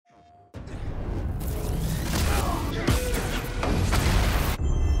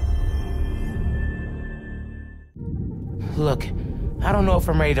Look, I don't know if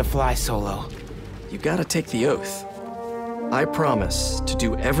I'm ready to fly solo. You gotta take the oath. I promise to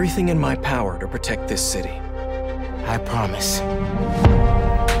do everything in my power to protect this city. I promise.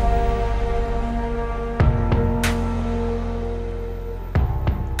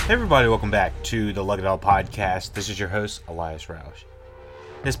 Hey everybody, welcome back to the Lucky Dog Podcast. This is your host, Elias Roush.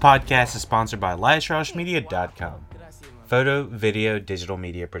 This podcast is sponsored by EliasRoushMedia.com. Photo, video, digital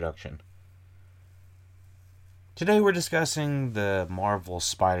media production. Today we're discussing the Marvel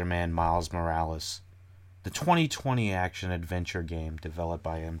Spider-Man Miles Morales, the 2020 action-adventure game developed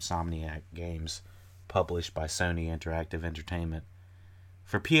by Insomniac Games, published by Sony Interactive Entertainment,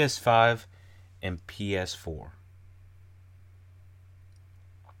 for PS5 and PS4.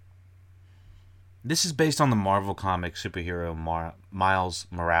 This is based on the Marvel Comics superhero Miles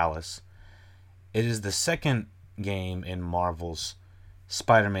Morales. It is the second game in Marvel's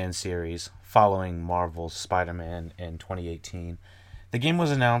Spider-Man series, following Marvel's Spider-Man in 2018. The game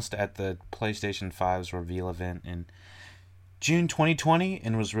was announced at the PlayStation 5's reveal event in June 2020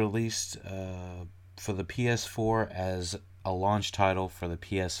 and was released for the PS4 as a launch title for the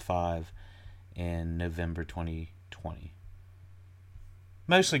PS5 in November 2020.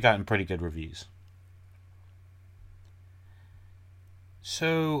 Mostly gotten pretty good reviews.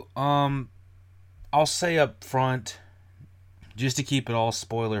 So, I'll say up front, just to keep it all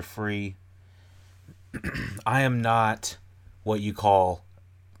spoiler free, I am not what you call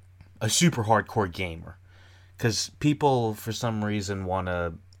a super hardcore gamer. Because people, for some reason, want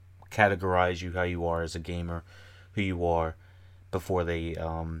to categorize you how you are as a gamer, who you are, before they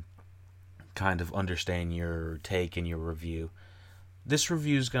kind of understand your take and your review. This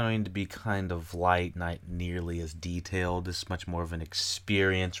review is going to be kind of light, not nearly as detailed. This is much more of an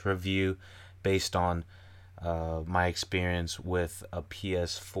experience review based on my experience with a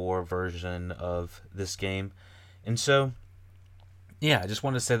PS4 version of this game. And so, yeah, I just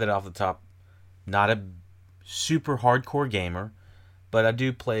want to say that off the top. Not a super hardcore gamer, but I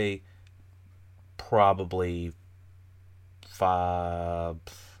do play probably 5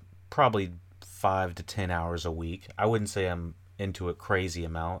 to 10 hours a week. I wouldn't say I'm into a crazy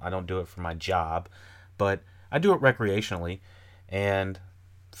amount. I don't do it for my job, but I do it recreationally. And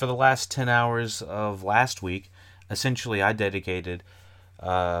for the last 10 hours of last week, essentially I dedicated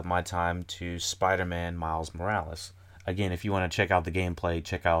my time to Spider-Man Miles Morales. Again, if you want to check out the gameplay,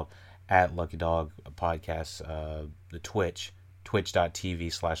 check out at Lucky Dog Podcast, the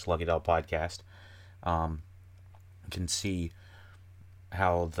twitch.tv/Lucky Dog Podcast. You can see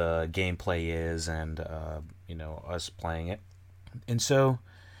how the gameplay is and, us playing it. And so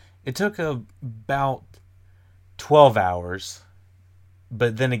it took about 12 hours,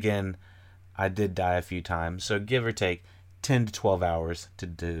 but then again, I did die a few times, so give or take 10 to 12 hours to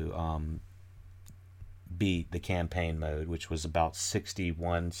do beat the campaign mode, which was about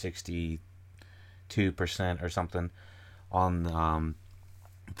 62% or something on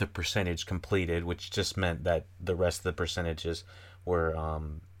the percentage completed, which just meant that the rest of the percentages were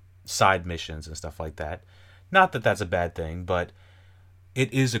side missions and stuff like that. Not that that's a bad thing, but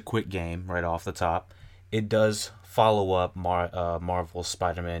it is a quick game right off the top. It does follow up Marvel's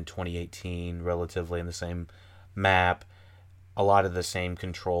Spider-Man 2018 relatively in the same map, a lot of the same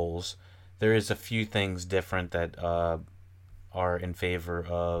controls. There is a few things different that are in favor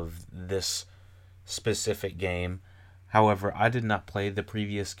of this specific game. However, I did not play the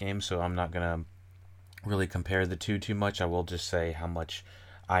previous game, so I'm not going to really compare the two too much. I will just say how much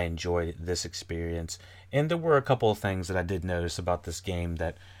I enjoyed this experience. And there were a couple of things that I did notice about this game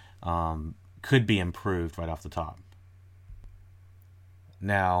that could be improved right off the top.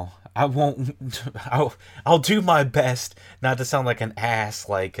 Now, I'll do my best not to sound like an ass.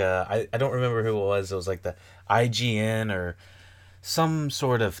 Like, I don't remember who it was. It was like the IGN or some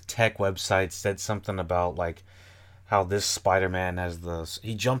sort of tech website said something about like how this Spider-Man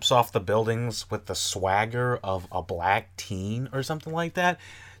he jumps off the buildings with the swagger of a black teen or something like that.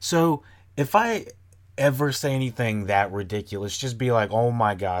 So if I ever say anything that ridiculous, just be like, oh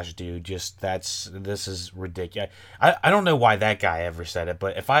my gosh, dude, this is ridiculous. I don't know why that guy ever said it,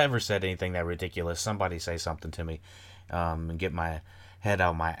 but if I ever said anything that ridiculous, somebody say something to me and get my head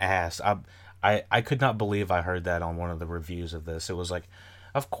out my ass. I could not believe I heard that on one of the reviews of this. It was like,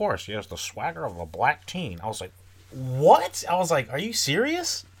 of course, he has the swagger of a black teen. I was like, what? I was like, are you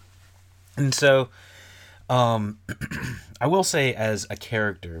serious? And so I will say, as a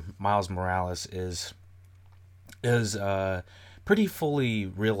character, Miles Morales is pretty fully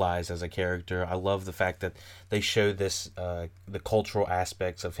realized as a character. I love the fact that they show this the cultural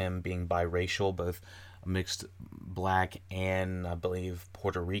aspects of him being biracial, both mixed black and I believe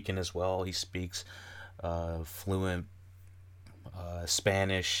Puerto Rican as well. He speaks fluent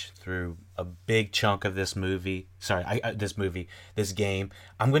Spanish through a big chunk of this movie. Sorry, this game.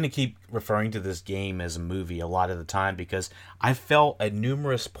 I'm going to keep referring to this game as a movie a lot of the time because I felt at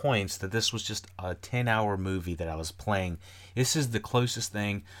numerous points that this was just a 10-hour movie that I was playing. This is the closest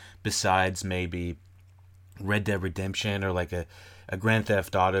thing besides maybe Red Dead Redemption or like a Grand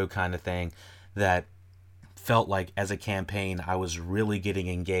Theft Auto kind of thing that felt like as a campaign I was really getting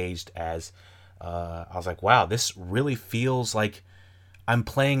engaged as I was like, wow, this really feels like I'm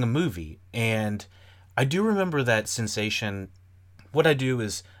playing a movie. And I do remember that sensation. What I do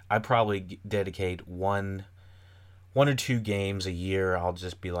is I probably dedicate one or two games a year. I'll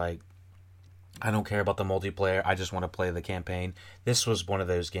just be like, I don't care about the multiplayer. I just want to play the campaign. This was one of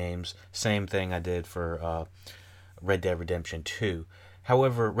those games. Same thing I did for Red Dead Redemption 2.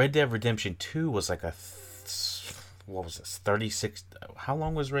 However, Red Dead Redemption 2 was like what was this? 36. How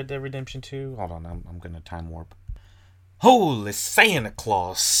long was Red Dead Redemption 2? Hold on, I'm going to time warp. Holy Santa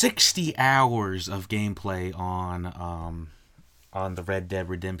Claus! 60 hours of gameplay on the Red Dead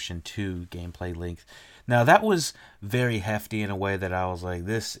Redemption 2 gameplay length. Now that was very hefty in a way that I was like,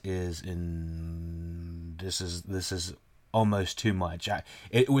 this is almost too much.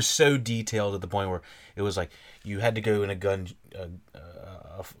 It was so detailed at the point where it was like you had to go in a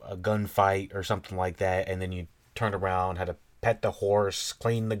gunfight or something like that, and then you turned around, had to pet the horse,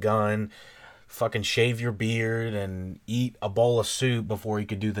 clean the gun, fucking shave your beard, and eat a bowl of soup before you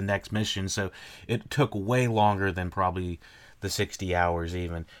could do the next mission. So it took way longer than probably the 60 hours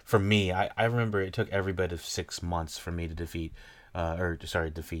even. For me, I remember it took every bit of 6 months for me to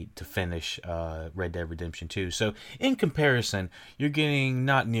finish Red Dead Redemption 2. So in comparison, you're getting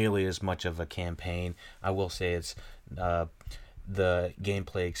not nearly as much of a campaign. I will say it's the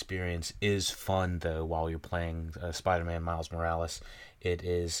gameplay experience is fun though while you're playing Spider-Man Miles Morales. It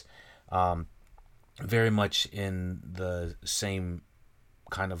is very much in the same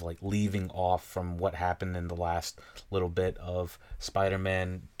kind of like leaving off from what happened in the last little bit of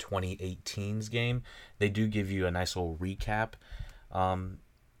Spider-Man 2018's game. They do give you a nice little recap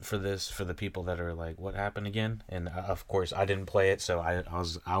for the people that are like, what happened again? And of course I didn't play it, so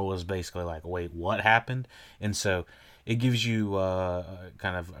I was basically like, wait, what happened? And so it gives you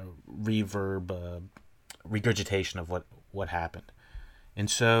kind of a regurgitation of what happened. And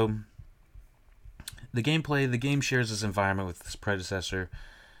so the game shares this environment with its predecessor,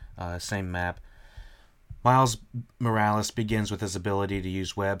 same map. Miles Morales begins with his ability to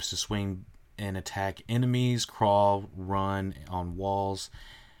use webs to swing and attack enemies, crawl, run on walls.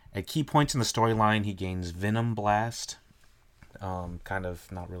 At key points in the storyline, he gains Venom Blast. Kind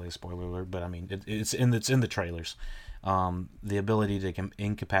of not really a spoiler alert, but I mean it's in the trailers. The ability to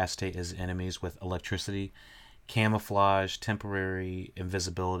incapacitate his enemies with electricity, camouflage, temporary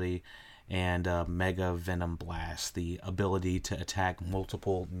invisibility, and Mega Venom Blast, the ability to attack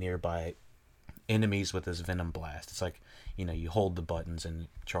multiple nearby enemies with his Venom Blast. It's like, you hold the buttons and it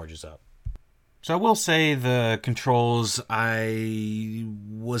charges up. So I will say the controls, I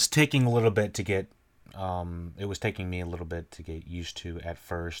was taking a little bit to get, it was taking me a little bit to get used to at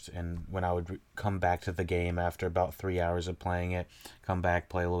first, and when I would come back to the game after about 3 hours of playing it, come back,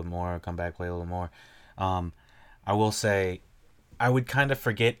 play a little more, come back, play a little more, I will say I would kind of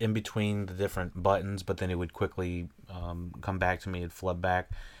forget in between the different buttons, but then it would quickly come back to me. It'd flood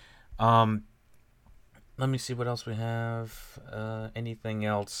back. Let me see what else we have. Anything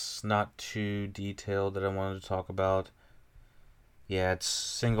else not too detailed that I wanted to talk about? Yeah, it's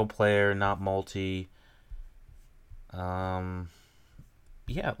single player, not multi. Yeah,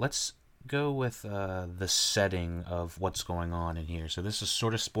 let's go with the setting of what's going on in here. So this is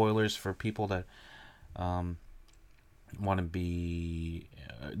sort of spoilers for people that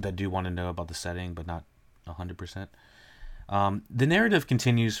that do want to know about the setting, but not 100%. The narrative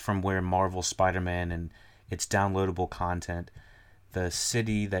continues from where Marvel Spider-Man and its downloadable content, the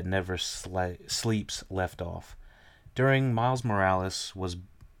city that never sleeps, left off. During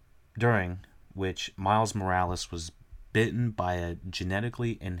which Miles Morales was bitten by a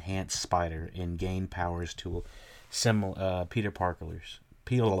genetically enhanced spider and gained powers to Peter Parker's.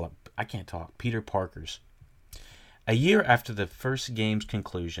 A year after the first game's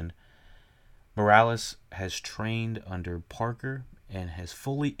conclusion, Morales has trained under Parker and has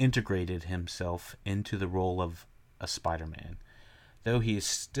fully integrated himself into the role of a Spider-Man. Though he is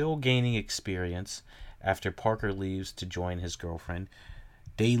still gaining experience after Parker leaves to join his girlfriend,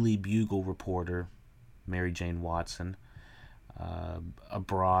 Daily Bugle reporter Mary Jane Watson,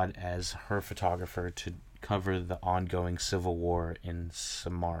 abroad as her photographer to cover the ongoing civil war in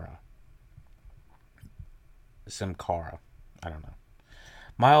Samara. I don't know.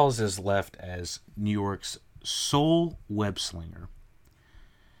 Miles is left as New York's sole web-slinger.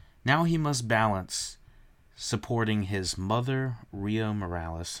 Now he must balance supporting his mother, Rio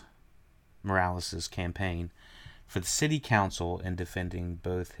Morales' campaign for the city council and defending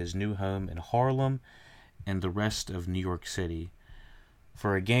both his new home in Harlem and the rest of New York City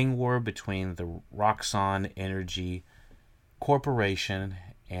for a gang war between the Roxxon Energy Corporation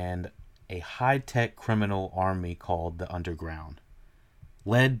and a high-tech criminal army called the Underground,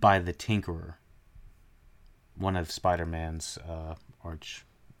 led by the Tinkerer, one of Spider-Man's arch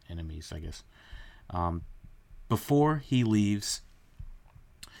enemies, I guess. Before he leaves,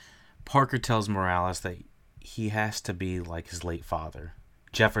 Parker tells Morales that he has to be like his late father,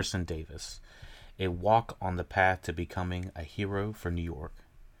 Jefferson Davis, a walk on the path to becoming a hero for New York.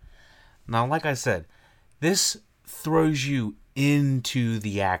 Now, like I said, this throws you into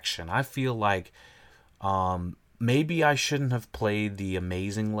the action. I feel like maybe I shouldn't have played the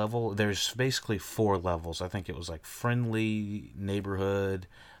amazing level. There's basically 4 levels. I think it was like friendly, neighborhood,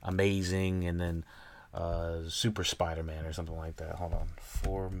 amazing, and then Super Spider-Man or something like that. Hold on.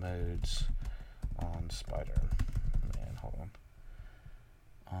 4 modes on Spider-Man. Hold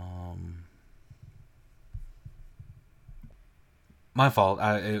on. My fault.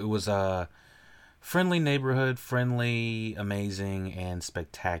 It was friendly neighborhood, friendly, amazing, and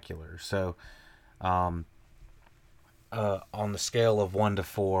spectacular. So, on the scale of 1 to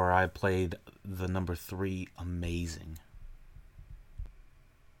 4, I played the number 3, amazing.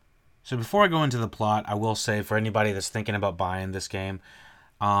 So before I go into the plot, I will say for anybody that's thinking about buying this game,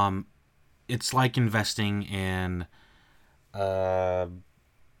 it's like investing in a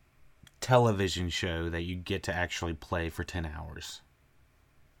television show that you get to actually play for 10 hours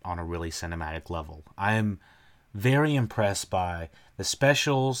on a really cinematic level. I'm very impressed by the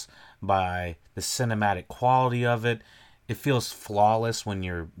specials, by the cinematic quality of it. It feels flawless when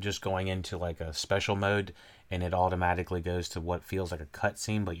you're just going into like a special mode and it automatically goes to what feels like a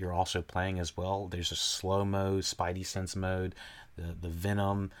cutscene, but you're also playing as well. There's a slow-mo, Spidey Sense mode, the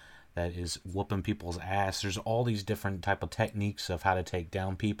Venom that is whooping people's ass. There's all these different type of techniques of how to take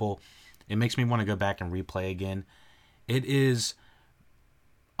down people. It makes me want to go back and replay again. It is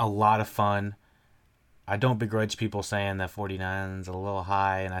a lot of fun. I don't begrudge people saying that 49 is a little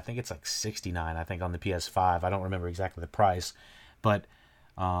high, and I think it's like 69, I think, on the PS5. I don't remember exactly the price, but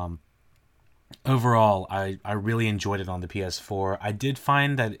overall, I really enjoyed it on the PS4. I did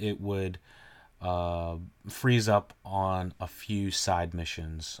find that it would freeze up on a few side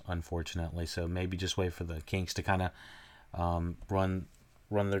missions, unfortunately, so maybe just wait for the kinks to kind of run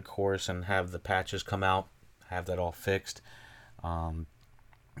their course and have the patches come out, have that all fixed.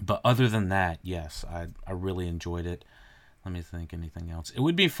 But other than that, yes, I really enjoyed it. Let me think, anything else. It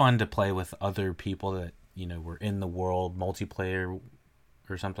would be fun to play with other people that, you know, were in the world, multiplayer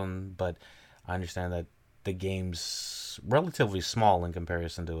or something, but I understand that the game's relatively small in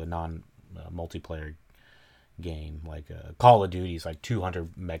comparison to a non-multiplayer game. Like Call of Duty is like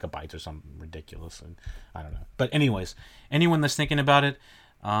 200 megabytes or something ridiculous, and I don't know. But anyways, anyone that's thinking about it,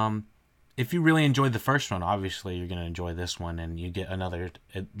 if you really enjoyed the first one, obviously you're going to enjoy this one, and you get another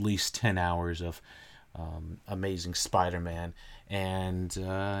at least 10 hours of amazing Spider-Man. And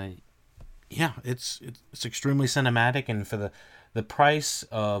yeah, it's extremely cinematic, and for the price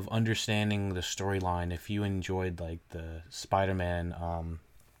of understanding the storyline, if you enjoyed like the Spider-Man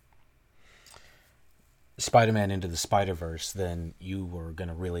Into the Spider-Verse, then you were going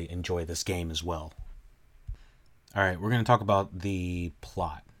to really enjoy this game as well. All right, we're going to talk about the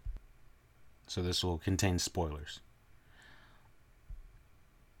plot. So this will contain spoilers.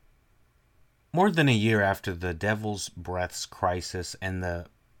 More than a year after the Devil's Breaths crisis and the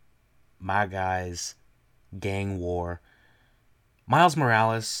My Guys gang war, Miles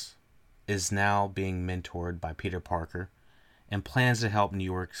Morales is now being mentored by Peter Parker and plans to help New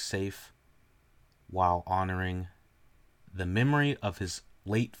York safe while honoring the memory of his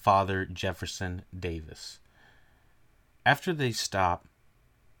late father, Jefferson Davis. After they stop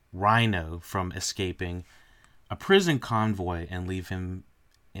Rhino from escaping a prison convoy and leave him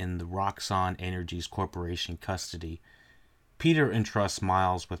in the Roxxon Energies Corporation custody, Peter entrusts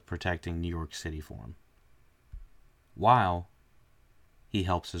Miles with protecting New York City for him, while he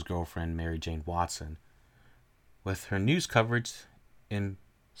helps his girlfriend, Mary Jane Watson, with her news coverage in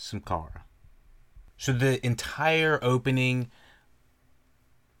Sankara. So the entire opening,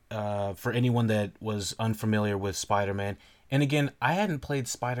 for anyone that was unfamiliar with Spider-Man, and again, I hadn't played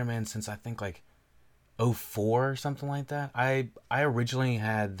Spider-Man since I think like 04 or something like that. I originally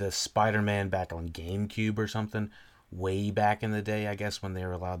had the Spider-Man back on GameCube or something, way back in the day, I guess, when they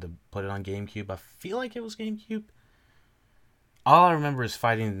were allowed to put it on GameCube. I feel like it was GameCube. All I remember is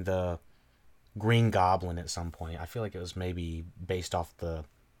fighting the Green Goblin at some point. I feel like it was maybe based off the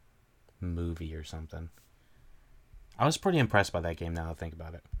movie or something. I was pretty impressed by that game now that I think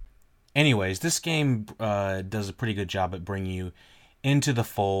about it. Anyways, this game does a pretty good job at bringing you into the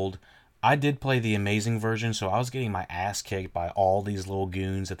fold. I did play the amazing version, so I was getting my ass kicked by all these little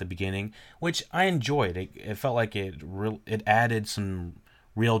goons at the beginning, which I enjoyed. It felt like it added some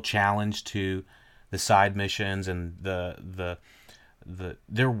real challenge to the side missions, and the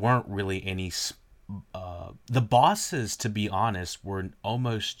there weren't really any. The bosses, to be honest, were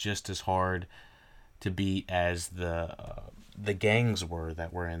almost just as hard to beat as the gangs were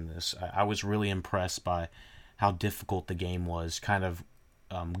that were in this. I was really impressed by how difficult the game was, kind of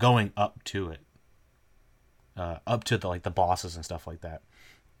going up to it, up to the bosses and stuff like that.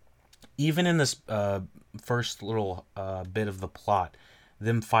 Even in this first little bit of the plot,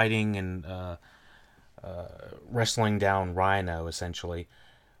 them fighting and wrestling down Rhino essentially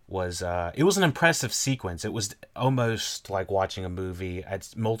was it was an impressive sequence. It was almost like watching a movie.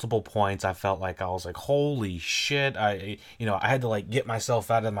 At multiple points, I felt like I was like, "Holy shit!" I had to like get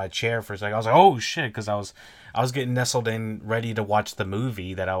myself out of my chair for a second. I was like, "Oh shit," because I was getting nestled in, ready to watch the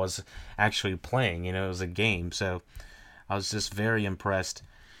movie that I was actually playing. It was a game, so I was just very impressed.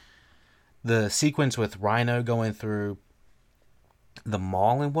 The sequence with Rhino going through the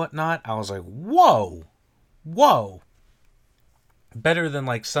mall and whatnot, I was like, "Whoa, whoa." Better than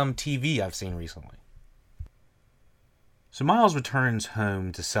like some TV I've seen recently. So Miles returns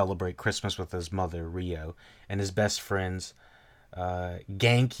home to celebrate Christmas with his mother, Rio, and his best friends,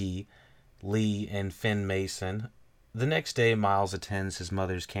 Ganke, Lee, and Finn Mason. The next day, Miles attends his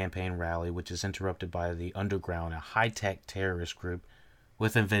mother's campaign rally, which is interrupted by the Underground, a high-tech terrorist group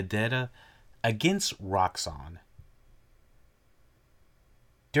with a vendetta against Roxxon.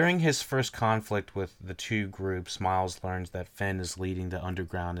 During his first conflict with the two groups, Miles learns that Finn is leading the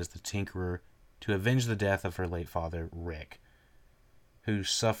Underground as the Tinkerer to avenge the death of her late father, Rick, her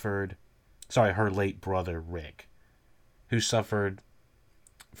late brother, Rick, who suffered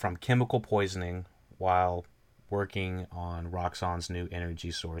from chemical poisoning while working on Roxxon's new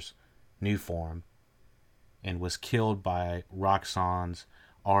energy source, Nuform, and was killed by Roxxon's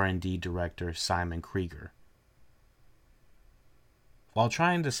R&D director, Simon Krieger, while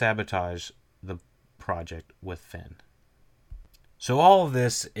trying to sabotage the project with Finn. So all of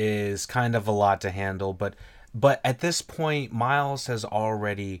this is kind of a lot to handle, but at this point, Miles has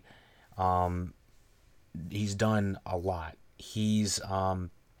already, he's done a lot. He's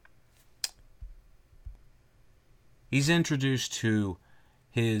introduced to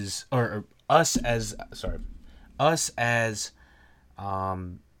us as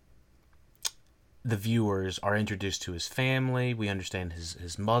the viewers are introduced to his family. We understand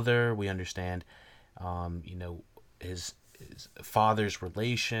his mother. We understand, his father's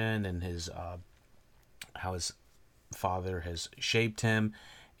relation and his how his father has shaped him,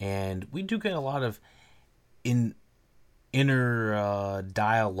 and we do get a lot of inner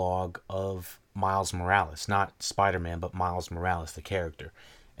dialogue of Miles Morales, not Spider-Man, but Miles Morales, the character.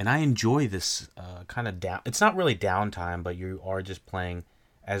 And I enjoy this kind of it's not really downtime, but you are just playing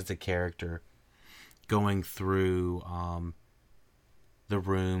as the character, going through the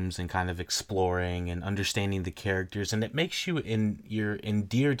rooms and kind of exploring and understanding the characters, and it makes you're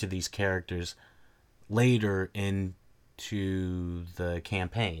endeared to these characters later into the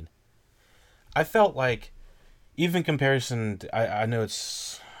campaign. I felt like, even comparison, I know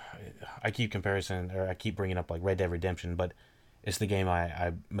I keep bringing up like Red Dead Redemption, but it's the game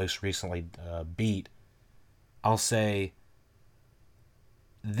I most recently beat. I'll say,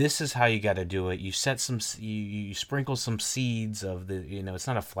 this is how you got to do it. You you sprinkle some seeds of the, it's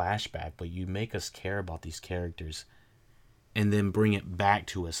not a flashback, but you make us care about these characters, and then bring it back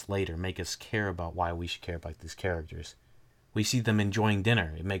to us later. Make us care about why we should care about these characters. We see them enjoying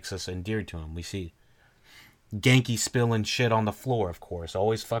dinner. It makes us endeared to them. We see Ganke spilling shit on the floor, of course.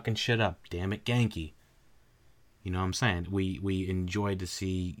 Always fucking shit up. Damn it, Ganke. You know what I'm saying? We enjoy to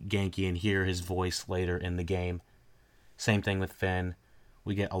see Ganke and hear his voice later in the game. Same thing with Finn.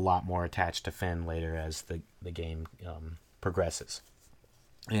 We get a lot more attached to Finn later as the game progresses.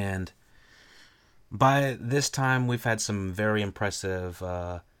 And by this time, we've had some very impressive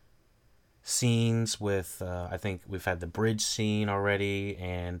scenes with, I think we've had the bridge scene already,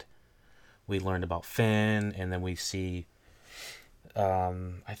 and we learned about Finn, and then we see,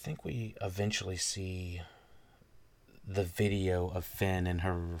 I think we eventually see the video of Finn and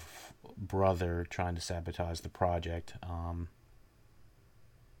her brother trying to sabotage the project.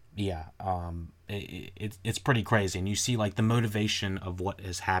 It's pretty crazy, and you see like the motivation of what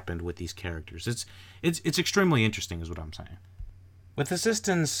has happened with these characters. It's extremely interesting, is what I'm saying. With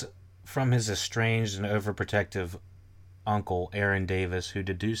assistance from his estranged and overprotective uncle, Aaron Davis, who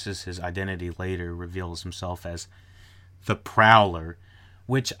deduces his identity later, reveals himself as the Prowler,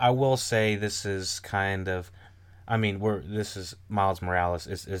 which I will say this is kind of, I mean, this is Miles Morales.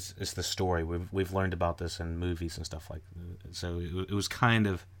 It's the story. We've learned about this in movies and stuff like that. So it was kind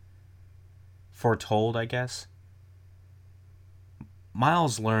of foretold, I guess.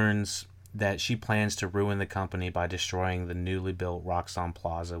 Miles learns that she plans to ruin the company by destroying the newly built Roxxon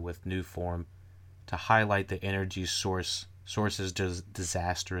Plaza with Nuform to highlight the energy source's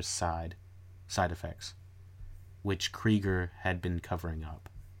disastrous side effects, which Krieger had been covering up.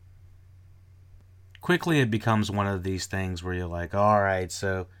 Quickly, it becomes one of these things where you're like, all right,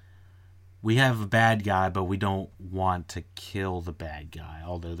 so we have a bad guy, but we don't want to kill the bad guy,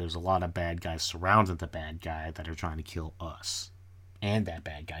 although there's a lot of bad guys surrounding the bad guy that are trying to kill us. And that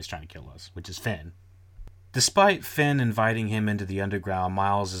bad guy's trying to kill us, which is Finn. Despite Finn inviting him into the underground,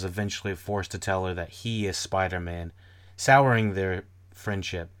 Miles is eventually forced to tell her that he is Spider-Man, souring their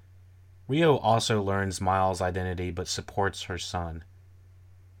friendship. Rio also learns Miles' identity but supports her son.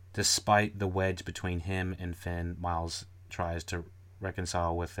 Despite the wedge between him and Finn, Miles tries to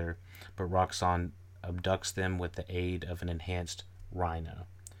reconcile with her, but Roxxon abducts them with the aid of an enhanced Rhino.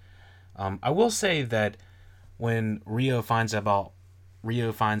 I will say that when Rio finds out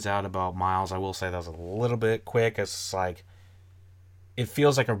about Miles, I will say that was a little bit quick. It's like, it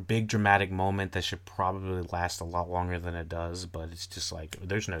feels like a big dramatic moment that should probably last a lot longer than it does, but it's just like,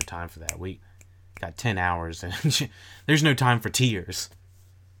 there's no time for that. We got 10 hours and there's no time for tears.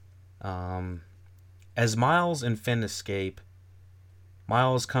 As Miles and Finn escape,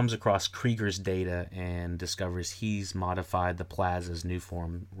 Miles comes across Krieger's data and discovers he's modified the Plaza's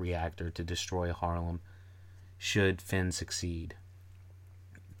Nuform reactor to destroy Harlem should Finn succeed.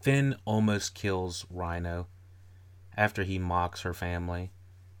 Finn almost kills Rhino after he mocks her family,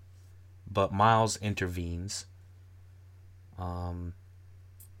 but Miles intervenes.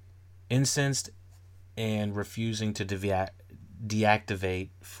 Incensed and refusing to deactivate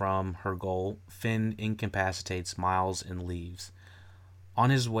from her goal, Finn incapacitates Miles and leaves. On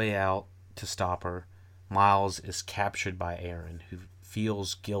his way out to stop her, Miles is captured by Aaron, who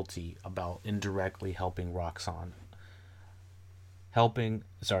feels guilty about indirectly helping Roxxon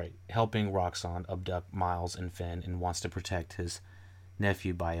abduct Miles and Finn, and wants to protect his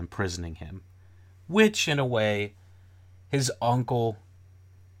nephew by imprisoning him. Which, in a way, his uncle,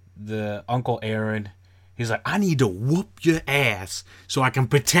 the Uncle Aaron, he's like, I need to whoop your ass so I can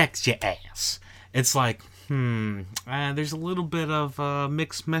protect your ass. It's like, there's a little bit of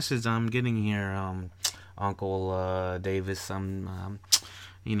mixed message I'm getting here, Uncle Davis. I'm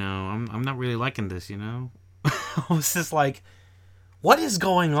not really liking this, you know? I was just like, what is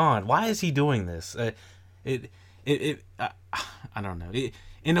going on? Why is he doing this? I don't know.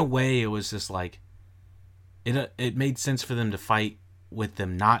 In a way, it was just like, it made sense for them to fight with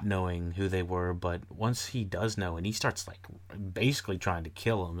them not knowing who they were, but once he does know, and he starts like basically trying to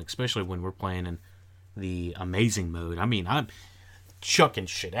kill him, especially when we're playing in the amazing mode. I mean, I'm chucking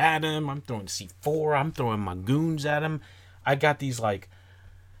shit at him. I'm throwing C4. I'm throwing my goons at him. I got these like,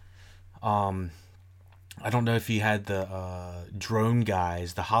 I don't know if he had the drone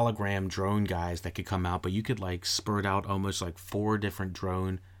guys, the hologram drone guys that could come out, but you could like spurt out almost like 4 different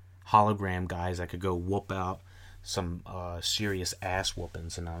drone hologram guys that could go whoop out some serious ass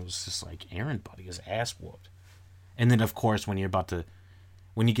whoopings. And I was just like, Aaron, buddy, his ass whooped. And then of course when you get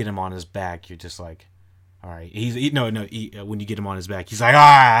him on his back, you're just like, all right. When you get him on his back, he's like,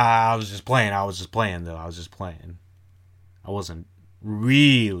 I was just playing though. I wasn't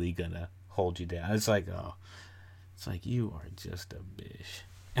really gonna hold you down. It's like, you are just a bitch.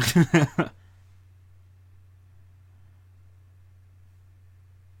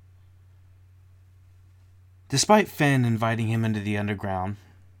 Despite Finn inviting him into the underground,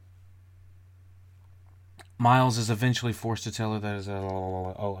 Miles is eventually forced to tell her that I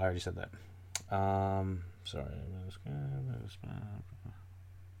already said that. Sorry.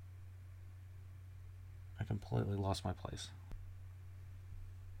 I completely lost my place.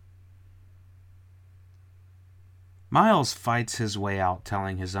 Miles fights his way out,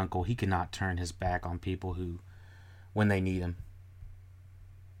 telling his uncle he cannot turn his back on people when they need him.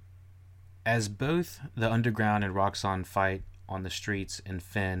 As both the Underground and Roxxon fight on the streets, and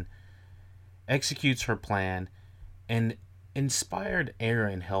Finn executes her plan, an inspired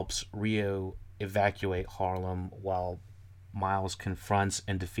Aaron helps Rio evacuate Harlem while Miles confronts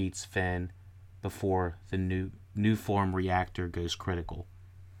and defeats Finn before the Nuform reactor goes critical.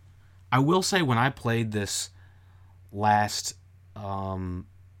 I will say, when I played this last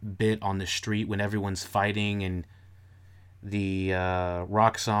bit on the street, when everyone's fighting and the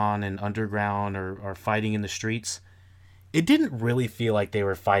Roxxon and Underground are fighting in the streets, it didn't really feel like they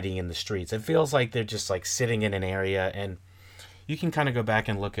were fighting in the streets. It feels like they're just like sitting in an area, and you can kind of go back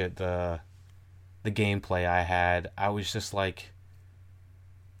and look at the gameplay I had. I was just like,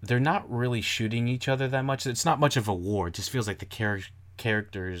 they're not really shooting each other that much. It's not much of a war. It just feels like the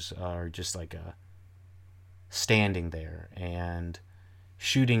characters are just like standing there and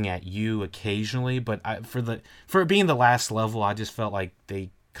shooting at you occasionally. But for it being the last level, I just felt like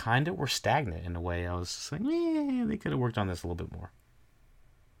they kind of were stagnant in a way. I was just like, yeah, they could have worked on this a little bit more.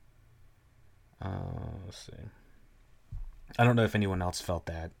 Let's see. I don't know if anyone else felt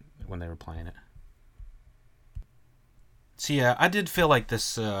that when they were playing it. So yeah, I did feel like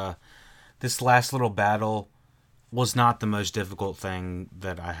this last little battle was not the most difficult thing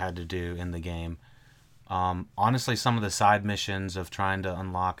that I had to do in the game. Honestly, some of the side missions of trying to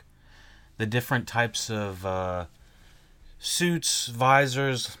unlock the different types of suits,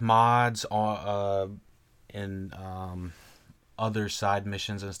 visors, mods, and other side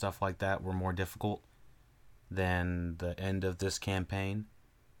missions and stuff like that were more difficult than the end of this campaign.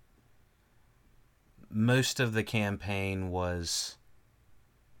 Most of the campaign was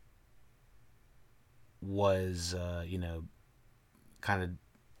kind of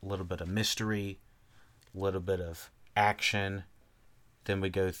a little bit of mystery, a little bit of action. Then we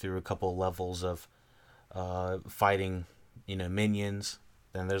go through a couple levels of fighting, minions.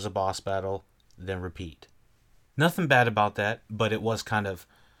 Then there's a boss battle. Then repeat. Nothing bad about that, but it was kind of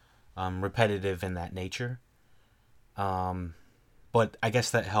repetitive in that nature. But I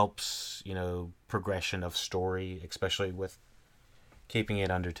guess that helps, progression of story, especially with keeping it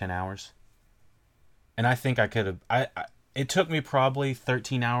under 10 hours. And I think I could have... it took me probably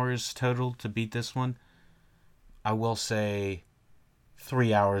 13 hours total to beat this one. I will say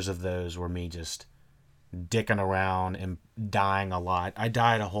 3 hours of those were me just dicking around and dying a lot. I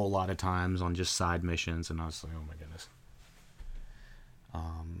died a whole lot of times on just side missions, and I was like, oh my goodness.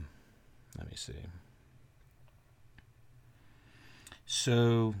 Let me see.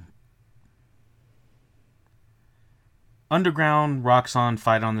 So, Underground, Roxxon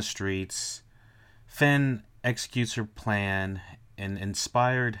fight on the streets. Phin executes her plan, and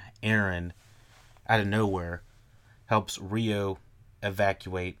inspired Eren, out of nowhere, helps Rio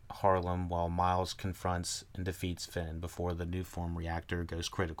evacuate Harlem while Miles confronts and defeats Phin before the Nuform reactor goes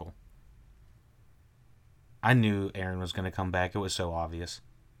critical. I knew Eren was going to come back. It was so obvious.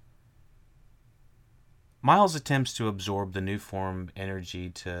 Miles attempts to absorb the Nuform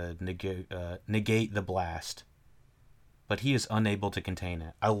energy to negate the blast, but he is unable to contain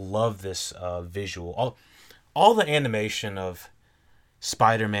it. I love this visual. All the animation of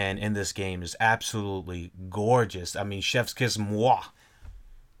Spider-Man in this game is absolutely gorgeous. I mean, chef's kiss moi.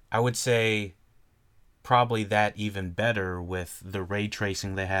 I would say probably that even better with the ray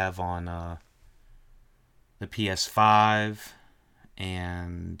tracing they have on the PS5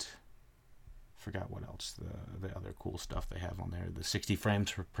 and... forgot what else, the other cool stuff they have on there. The 60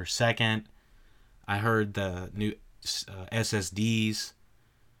 frames per second. I heard the new SSDs,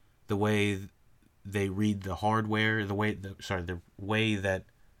 the way they read the hardware, the way that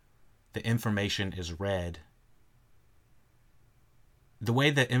the information is read. The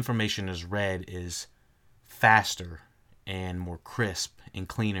way that information is read is faster and more crisp and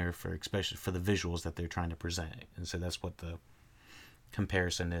cleaner, especially for the visuals that they're trying to present. And so that's what the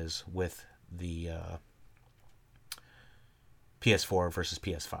comparison is with the PS4 versus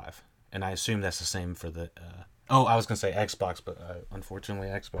PS5, and I assume that's the same for the I was gonna say Xbox, but unfortunately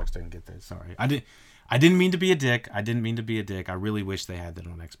Xbox didn't get that. Sorry, I didn't mean to be a dick. I really wish they had that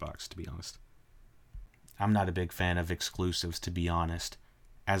on Xbox, to be honest. I'm not a big fan of exclusives, to be honest,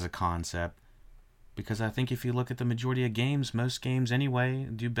 as a concept, because I think if you look at the majority of games, most games anyway,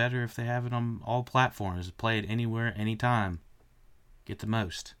 do better if they have it on all platforms. Play it anywhere, anytime. Get the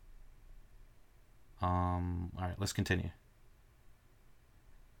most. Alright, let's continue.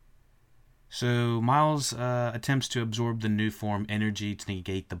 So, Miles attempts to absorb the Nuform energy to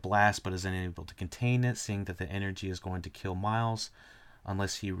negate the blast, but is unable to contain it, seeing that the energy is going to kill Miles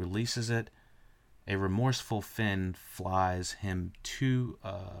unless he releases it. A remorseful Phin flies him to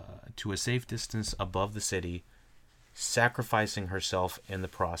a safe distance above the city, sacrificing herself in the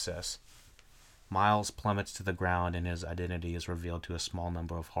process. Miles plummets to the ground, and his identity is revealed to a small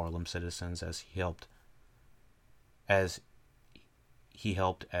number of Harlem citizens as he helped as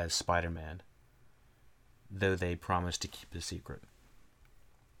Spider-Man, though they promised to keep the secret.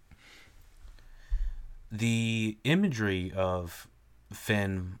 The imagery of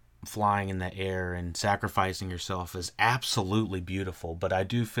Phin flying in the air and sacrificing herself is absolutely beautiful, but I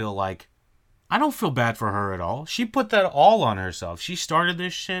do feel like I don't feel bad for her at all. She put that all on herself. She started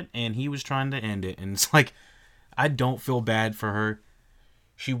this shit, and he was trying to end it. And it's like, I don't feel bad for her.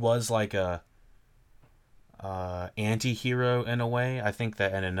 She was like a anti-hero in a way. I think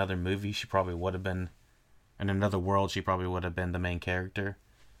that in another movie, she probably would have been, in another world, she probably would have been the main character.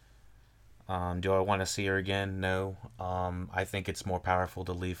 Do I want to see her again? No. I think it's more powerful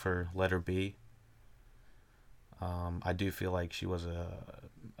to leave her, let her be. I do feel like she was a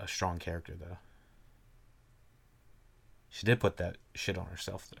strong character, though. She did put that shit on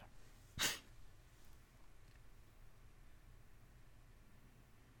herself, though.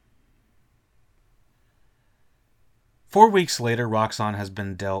 4 weeks later, Roxxon has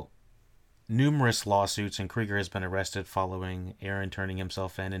been dealt numerous lawsuits, and Krieger has been arrested following Aaron turning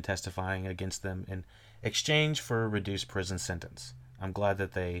himself in and testifying against them in exchange for a reduced prison sentence. I'm glad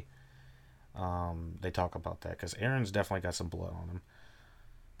that they talk about that, because Aaron's definitely got some blood on him.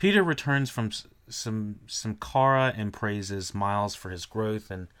 Peter returns from some Kara and praises Miles for his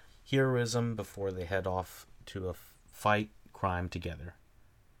growth and heroism before they head off to fight crime together.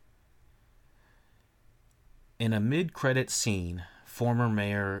 In a mid-credit scene, former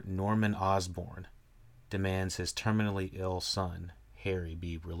Mayor Norman Osborn demands his terminally ill son, Harry,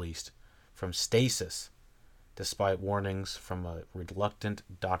 be released from stasis, despite warnings from a reluctant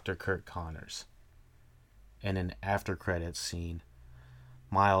Dr. Kurt Connors. In an after-credits scene,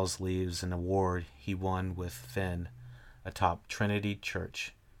 Miles leaves an award he won with Finn atop Trinity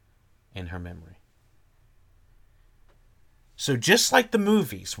Church in her memory. So just like the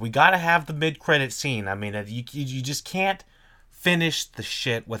movies, we gotta have the mid-credit scene. I mean, you just can't finish the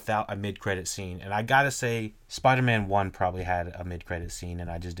shit without a mid-credit scene. And I gotta say, Spider-Man 1 probably had a mid-credit scene,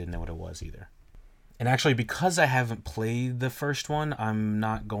 and I just didn't know what it was either. And actually, because I haven't played the first one, I'm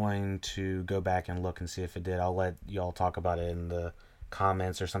not going to go back and look and see if it did. I'll let y'all talk about it in the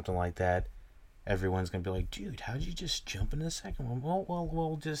comments or something like that. Everyone's gonna be like, dude, how'd you just jump into the second one? Well,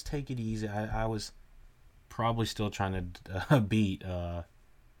 we'll just take it easy. I was probably still trying to beat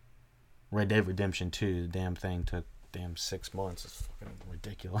Red Dead Redemption 2. The damn thing took 6 months. It's fucking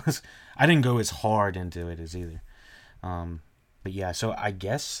ridiculous. I didn't go as hard into it as either. But yeah, so I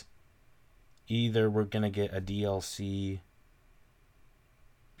guess either we're gonna get a DLC,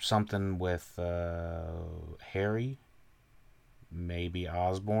 something with Harry, maybe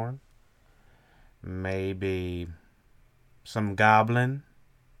Osborn, maybe some goblin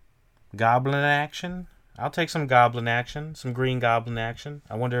action. I'll take some goblin action, some Green Goblin action.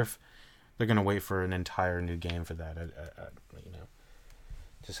 I wonder if they're gonna wait for an entire new game for that.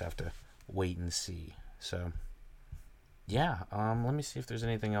 Just have to wait and see. So, yeah. Let me see if there's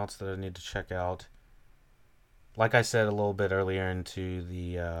anything else that I need to check out. Like I said a little bit earlier into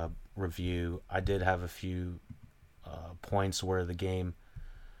the review, I did have a few points where the game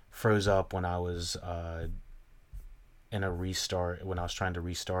froze up when I was in a restart, when I was trying to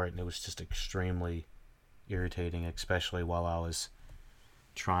restart, and it was just extremely irritating, especially while I was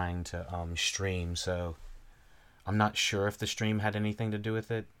trying to stream. So I'm not sure if the stream had anything to do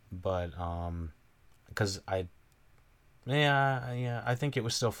with it, but because I think it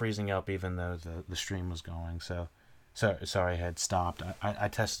was still freezing up even though the stream was going. So sorry, I had stopped. I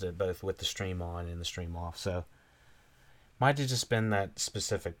tested it both with the stream on and the stream off, so might have just been that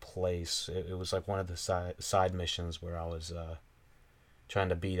specific place. It was like one of the side missions where I was trying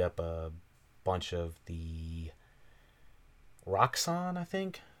to beat up a bunch of the Roxxon, I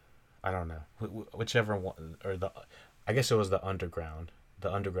think. I don't know. Whichever one, or I guess it was the Underground.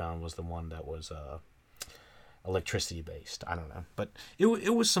 The Underground was the one that was electricity based. I don't know. But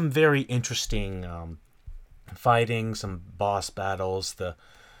it was some very interesting fighting, some boss battles, the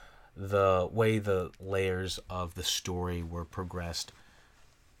way the layers of the story were progressed,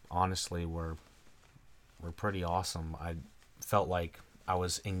 honestly, were pretty awesome. I felt like I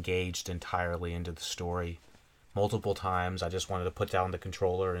was engaged entirely into the story. Multiple times, I just wanted to put down the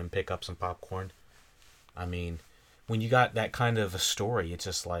controller and pick up some popcorn. I mean, when you got that kind of a story, it's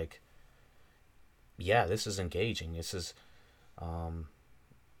just like, yeah, this is engaging. This is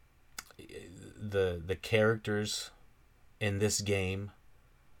the characters in this game.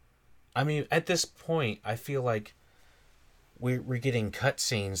 I mean, at this point, I feel like we're getting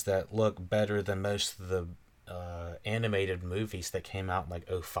cutscenes that look better than most of the animated movies that came out in like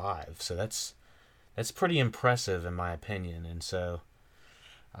 2005. So that's pretty impressive in my opinion. And so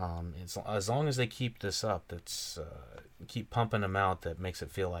it's, as long as they keep this up, that's keep pumping them out, that makes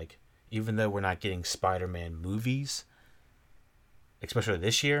it feel like even though we're not getting Spider-Man movies, especially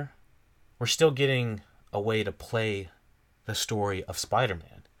this year, we're still getting a way to play the story of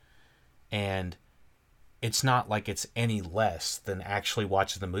Spider-Man. And it's not like it's any less than actually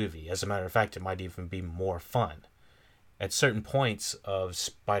watching the movie. As a matter of fact, it might even be more fun. At certain points of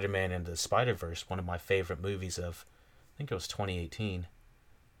Spider-Man into the Spider-Verse, one of my favorite movies of, I think it was 2018,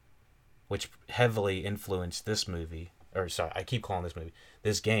 which heavily influenced this movie, or sorry, I keep calling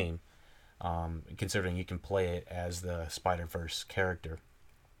this game, considering you can play it as the Spider-Verse character.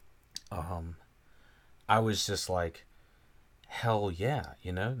 I was just like, hell yeah,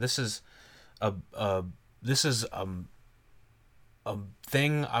 this is a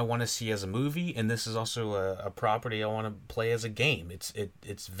thing I want to see as a movie, and this is also a property I want to play as a game.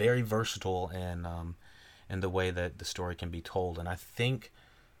 It's very versatile in the way that the story can be told, and I think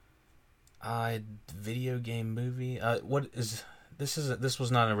video game movie. This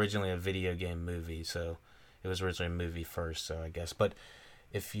was not originally a video game movie, so it was originally a movie first. So I guess, but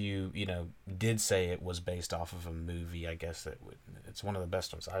if you did say it was based off of a movie, I guess it's one of the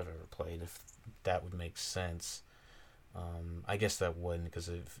best ones I've ever played. If that would make sense. I guess that wouldn't, because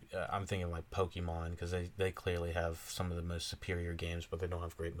I'm thinking like Pokemon, because they clearly have some of the most superior games, but they don't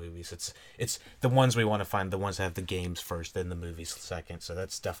have great movies. It's the ones we want to find, the ones that have the games first, then the movies second. So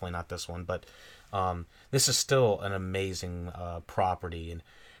that's definitely not this one, but this is still an amazing property. And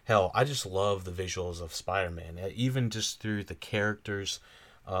hell, I just love the visuals of Spider-Man, even just through the characters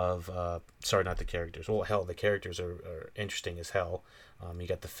of sorry, not the characters. Well, hell, the characters are interesting as hell. You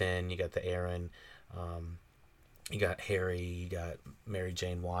got the Finn, you got the Aaron. You got Harry, you got Mary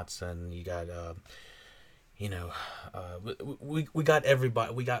Jane Watson, you got, we got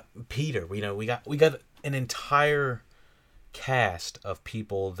everybody. We got Peter. We got an entire cast of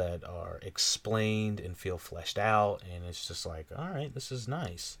people that are explained and feel fleshed out, and it's just like, all right, this is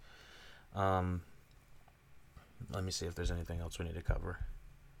nice. Let me see if there's anything else we need to cover.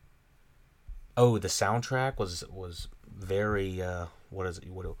 Oh, the soundtrack was very what is it?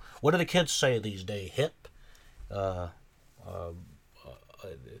 What do the kids say these days? Hip.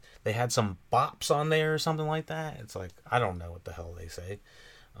 They had some bops on there or something like that. It's like, I don't know what the hell they say.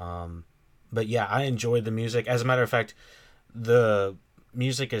 But yeah, I enjoyed the music. As a matter of fact, the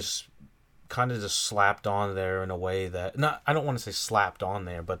music is kind of just slapped on there in a way that, I don't want to say slapped on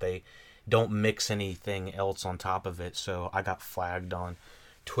there, but they don't mix anything else on top of it. So I got flagged on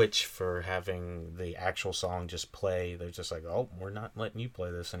Twitch for having the actual song just play. They're just like, oh, we're not letting you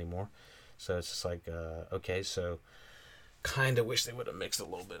play this anymore. So it's just like, okay, so kind of wish they would have mixed a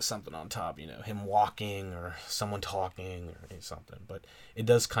little bit of something on top, him walking or someone talking or something. But it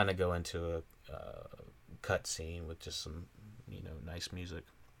does kind of go into a cut scene with just some, nice music.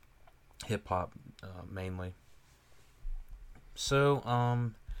 Hip-hop, mainly. So,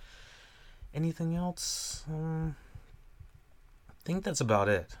 anything else? I think that's about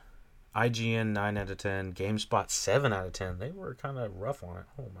it. IGN 9 out of 10. GameSpot 7 out of 10. They were kind of rough on it.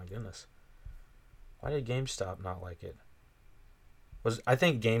 Oh my goodness. Why did GameStop not like it? I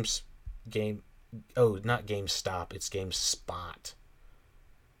think not GameStop, it's GameSpot.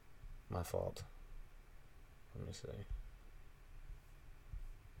 My fault. Let me see.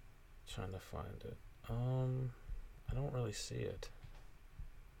 Trying to find it. I don't really see it.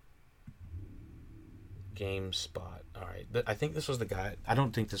 GameSpot. Alright. I think this was the guy. I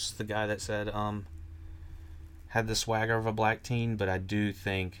don't think this is the guy that said, had the swagger of a black teen, but I do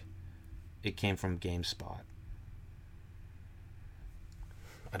think it came from GameSpot.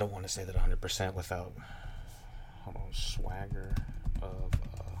 I don't want to say that 100% without... Hold on. Swagger of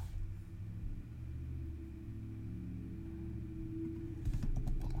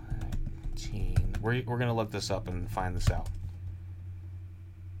black teen. We're going to look this up and find this out.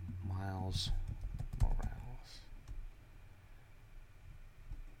 Miles Morales.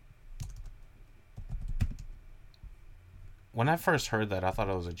 When I first heard that, I thought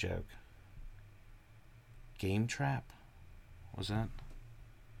it was a joke. Game Trap? Was that?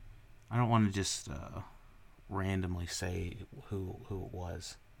 I don't want to just randomly say who it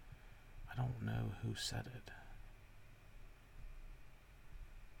was. I don't know who said it.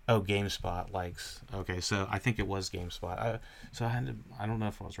 Oh, GameSpot likes. Okay, so I think it was GameSpot. I don't know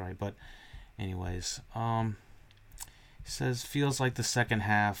if I was right, but anyways, it says feels like the second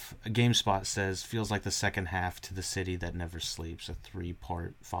half. GameSpot says feels like the second half to The City That Never Sleeps, a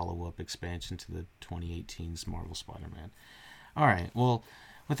 3-part follow-up expansion to the 2018's Marvel Spider-Man. All right, well,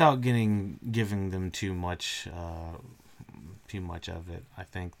 without giving them too much of it, I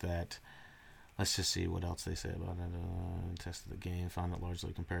think that let's just see what else they say about it. Tested the game, found it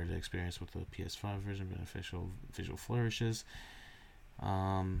largely compared to experience with the PS5 version, beneficial visual flourishes.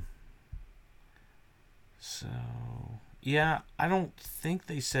 So yeah, I don't think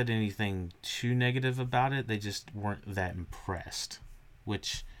they said anything too negative about it. They just weren't that impressed.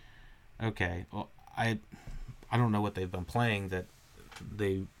 Which, okay, well, I don't know what they've been playing that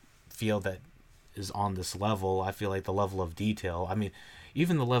they feel that is on this level. I feel like the level of detail, I mean,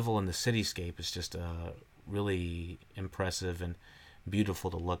 even the level in the cityscape is just really impressive and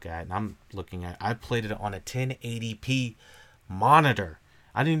beautiful to look at. And I played it on a 1080p monitor.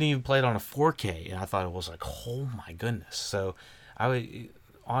 I didn't even play it on a 4K, and I thought it was like, oh my goodness. So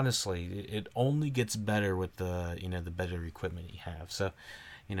honestly, it only gets better with the better equipment you have. So,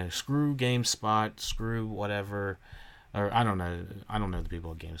 screw GameSpot, screw whatever, or I don't know the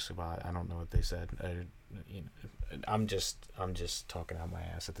people at GameSpot. I don't know what they said. I'm just talking out my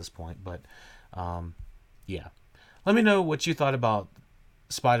ass at this point. But yeah, let me know what you thought about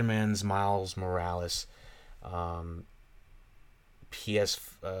Spider-Man's Miles Morales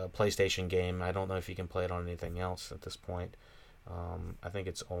PlayStation game. I don't know if you can play it on anything else at this point. I think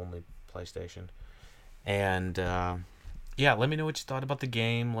it's only PlayStation. And yeah, let me know what you thought about the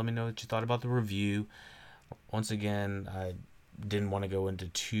game. Let me know what you thought about the review. Once again, I didn't want to go into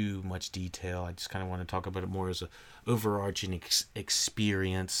too much detail. I just kind of want to talk about it more as a overarching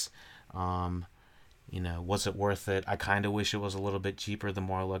experience. Was it worth it? I kind of wish it was a little bit cheaper. The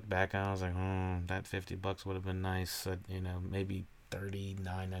more I look back, I was like, that $50 would have been nice. Maybe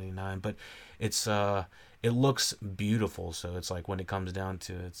 $39.99. But it looks beautiful. So it's like when it comes down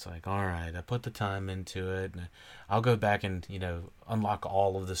to it, it's like, all right, I put the time into it, and I'll go back and unlock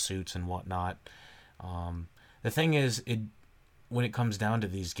all of the suits and whatnot. The thing is, when it comes down to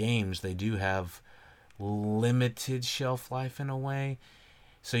these games, they do have limited shelf life in a way.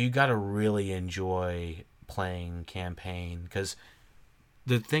 So you got to really enjoy playing campaign, because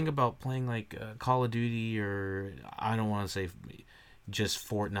the thing about playing like Call of Duty, or I don't want to say just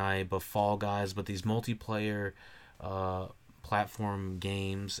Fortnite, but Fall Guys, but these multiplayer platform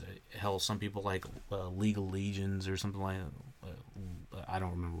games, hell, some people like League of Legends or something like that. I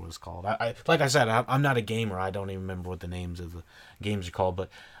don't remember what it's called. I like I said, I'm not a gamer. I don't even remember what the names of the games are called. But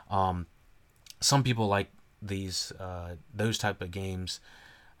some people like those type of games,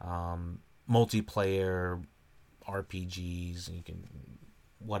 multiplayer RPGs. You can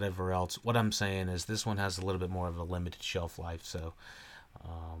whatever else. What I'm saying is this one has a little bit more of a limited shelf life. So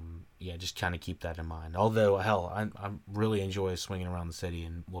yeah, just kind of keep that in mind. Although hell, I really enjoy swinging around the city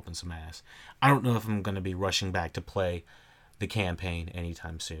and whooping some ass. I don't know if I'm going to be rushing back to play the campaign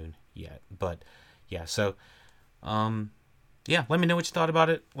anytime soon yet, but yeah. So yeah, let me know what you thought about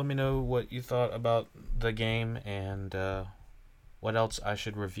it. Let me know what you thought about the game, and what else I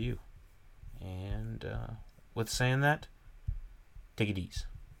should review. And with saying that, take it easy.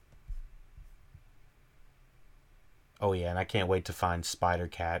 Oh yeah, and I can't wait to find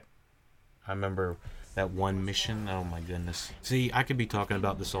Spider-Cat. I remember that one mission. Oh my goodness. See, I could be talking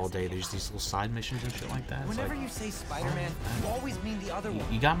about this all day. There's these little side missions and shit like that. Whenever you say Spider-Man, you always mean the other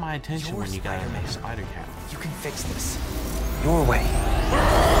one. You got my attention when you got a Spider-Cat. You can fix this. Your way.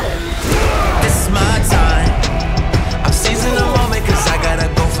 This is my time. I'm seizing the moment, cause I gotta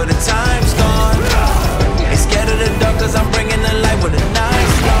go for the time's gone. Ain't scared of the dark, cause I'm bringing the light when the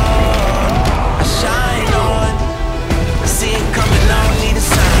night's gone. I shine on. I see it coming, I don't need a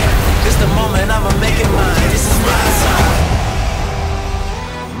sign. This the moment, I'ma make it mine. This is my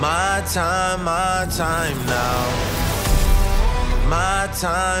time. My time now. My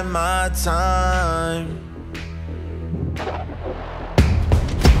time.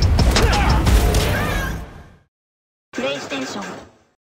 PlayStation